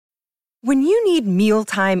When you need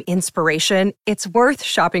mealtime inspiration, it's worth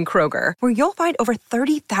shopping Kroger, where you'll find over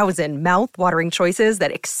 30,000 mouth-watering choices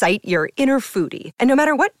that excite your inner foodie. And no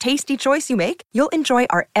matter what tasty choice you make, you'll enjoy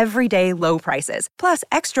our everyday low prices, plus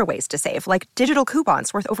extra ways to save, like digital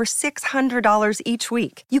coupons worth over $600 each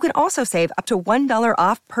week. You can also save up to $1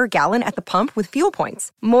 off per gallon at the pump with fuel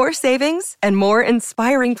points. More savings and more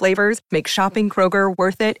inspiring flavors make shopping Kroger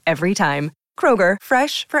worth it every time. Kroger,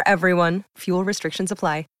 fresh for everyone. Fuel restrictions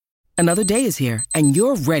apply. Another day is here, and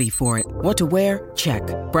you're ready for it. What to wear? Check.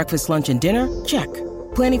 Breakfast, lunch, and dinner? Check.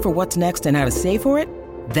 Planning for what's next and how to save for it?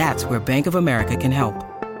 That's where Bank of America can help.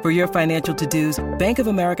 For your financial to-dos, Bank of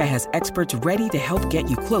America has experts ready to help get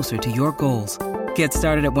you closer to your goals. Get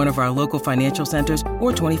started at one of our local financial centers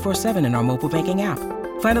or 24/7 in our mobile banking app.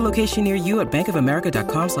 Find a location near you at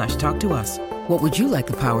bankofamerica.com/talktous. What would you like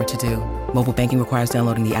the power to do? Mobile banking requires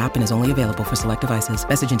downloading the app and is only available for select devices.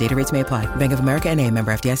 Message and data rates may apply. Bank of America N.A.,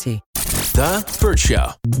 member FDIC. The Burt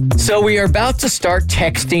Show. So we are about to start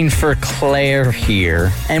texting for Claire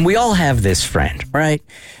here, and we all have this friend, right,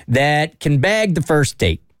 that can bag the first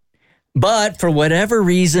date. But for whatever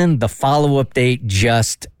reason, the follow-up date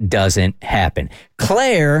just doesn't happen.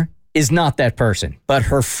 Claire is not that person, but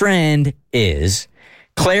her friend is.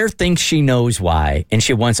 Claire thinks she knows why, and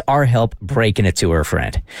she wants our help breaking it to her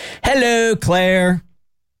friend. Hello, Claire.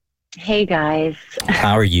 Hey, guys.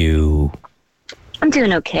 How are you? I'm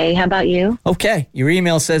doing okay. How about you? Okay. Your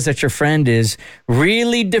email says that your friend is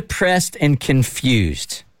really depressed and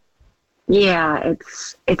confused. Yeah,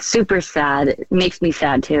 it's super sad. It makes me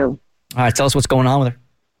sad, too. All right, tell us what's going on with her.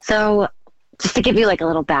 So, just to give you like a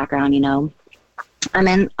little background, I'm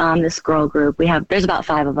in this girl group. There's about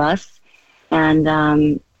 5 of us. And,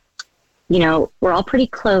 we're all pretty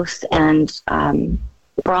close, and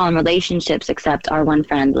we're all in relationships except our one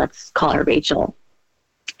friend. Let's call her Rachel.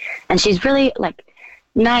 And she's really,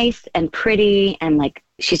 nice and pretty, and,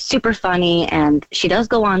 she's super funny, and she does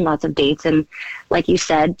go on lots of dates. And like you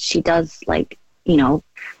said, she does,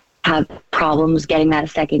 have problems getting that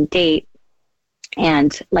second date.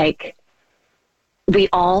 And, we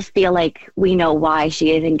all feel like we know why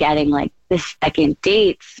she isn't getting, the second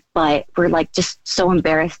dates, but we're, just so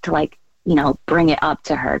embarrassed to, bring it up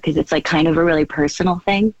to her because it's, kind of a really personal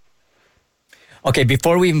thing. Okay,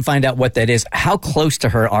 before we even find out what that is, how close to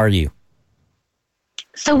her are you?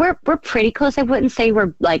 So we're pretty close. I wouldn't say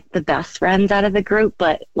we're, the best friends out of the group,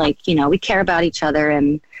 but, we care about each other,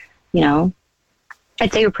 and,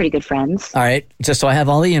 I'd say we're pretty good friends. All right, just so I have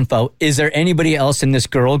all the info, is there anybody else in this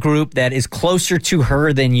girl group that is closer to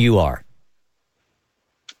her than you are?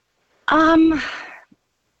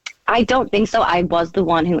 I don't think so. I was the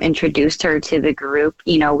one who introduced her to the group.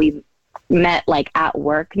 We met at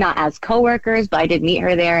work, not as coworkers, but I did meet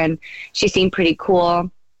her there, and she seemed pretty cool.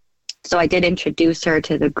 So I did introduce her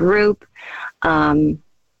to the group. But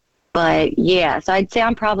yeah, so I'd say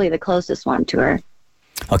I'm probably the closest one to her.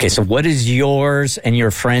 Okay, so what is yours and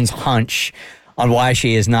your friend's hunch on why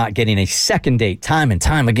she is not getting a second date time and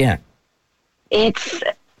time again? It's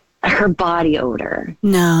her body odor.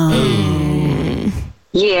 No.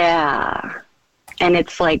 Yeah. And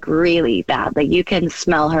it's really bad. You can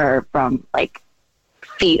smell her from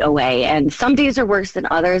feet away. And some days are worse than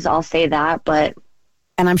others, I'll say that, but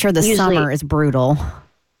and I'm sure the summer is brutal.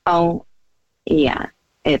 Oh, yeah.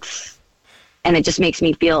 And it just makes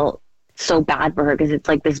me feel so bad for her because it's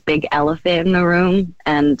this big elephant in the room,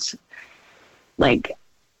 and I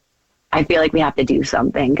feel like we have to do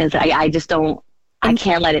something because I just don't, I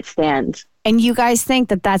can't let it stand. And you guys think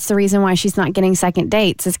that that's the reason why she's not getting second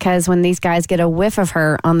dates is because when these guys get a whiff of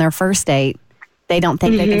her on their first date, they don't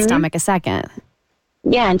think they can stomach a second.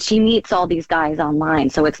 Yeah, and she meets all these guys online,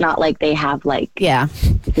 so it's not like they have yeah,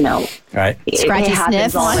 right, scratchy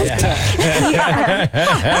sniff. How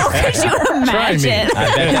could you imagine?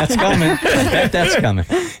 I bet that's coming.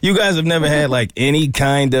 You guys have never had any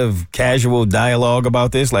kind of casual dialogue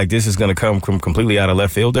about this? This is going to come from completely out of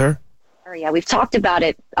left field to her? Oh, yeah, we've talked about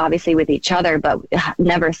it obviously with each other, but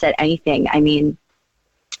never said anything. I mean,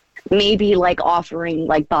 maybe offering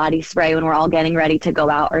body spray when we're all getting ready to go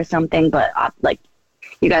out or something, but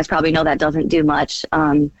you guys probably know that doesn't do much.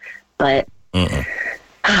 But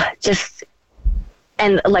just,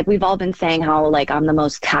 and we've all been saying how I'm the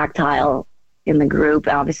most tactile in the group.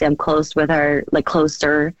 Obviously I'm close with her,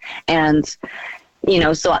 closer, and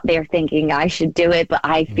so they're thinking I should do it, but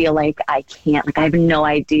I feel like I can't. I have no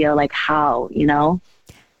idea how,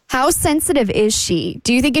 How sensitive is she?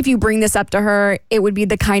 Do you think if you bring this up to her, it would be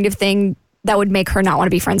the kind of thing that would make her not want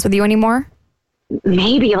to be friends with you anymore?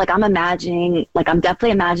 Maybe. I'm imagining, I'm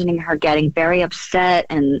definitely imagining her getting very upset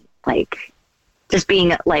and just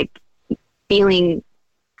being feeling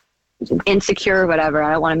insecure or whatever.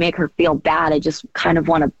 I don't want to make her feel bad. I just kind of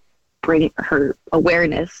want to bring her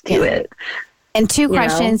awareness to it. And two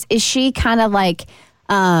questions. Is she kind of like,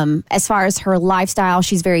 as far as her lifestyle,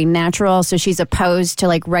 she's very natural, so she's opposed to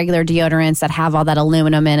like regular deodorants that have all that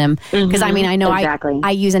aluminum in them? Because I mean, I know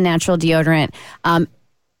I use a natural deodorant.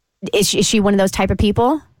 Is she one of those type of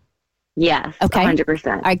people? Yes. Okay.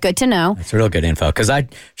 100%. All right, good to know. That's real good info, because I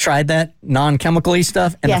tried that non-chemical-y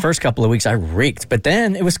stuff, and the first couple of weeks I reeked, but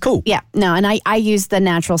then it was cool. Yeah, no, and I use the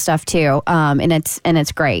natural stuff too, and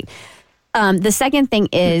it's great. The second thing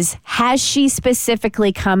is, has she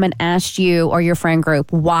specifically come and asked you or your friend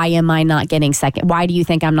group, why am I not getting why do you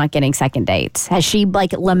think I'm not getting second dates? Has she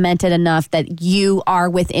like lamented enough that you are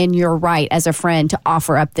within your right as a friend to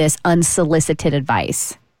offer up this unsolicited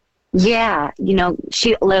advice? Yeah.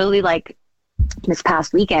 She literally, like, this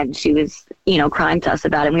past weekend, she was, crying to us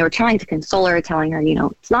about it. And we were trying to console her, telling her,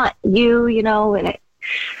 it's not you, and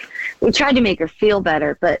we tried to make her feel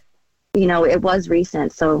better, but, it was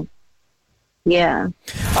recent. So, yeah.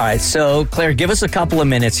 All right. So, Claire, give us a couple of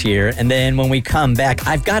minutes here. And then when we come back,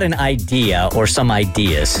 I've got an idea or some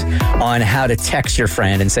ideas on how to text your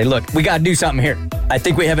friend and say, look, we got to do something here. I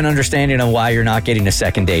think we have an understanding of why you're not getting a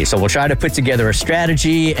second date. So we'll try to put together a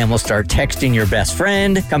strategy and we'll start texting your best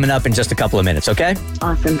friend coming up in just a couple of minutes. Okay?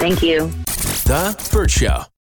 Awesome. Thank you. The Burt Show.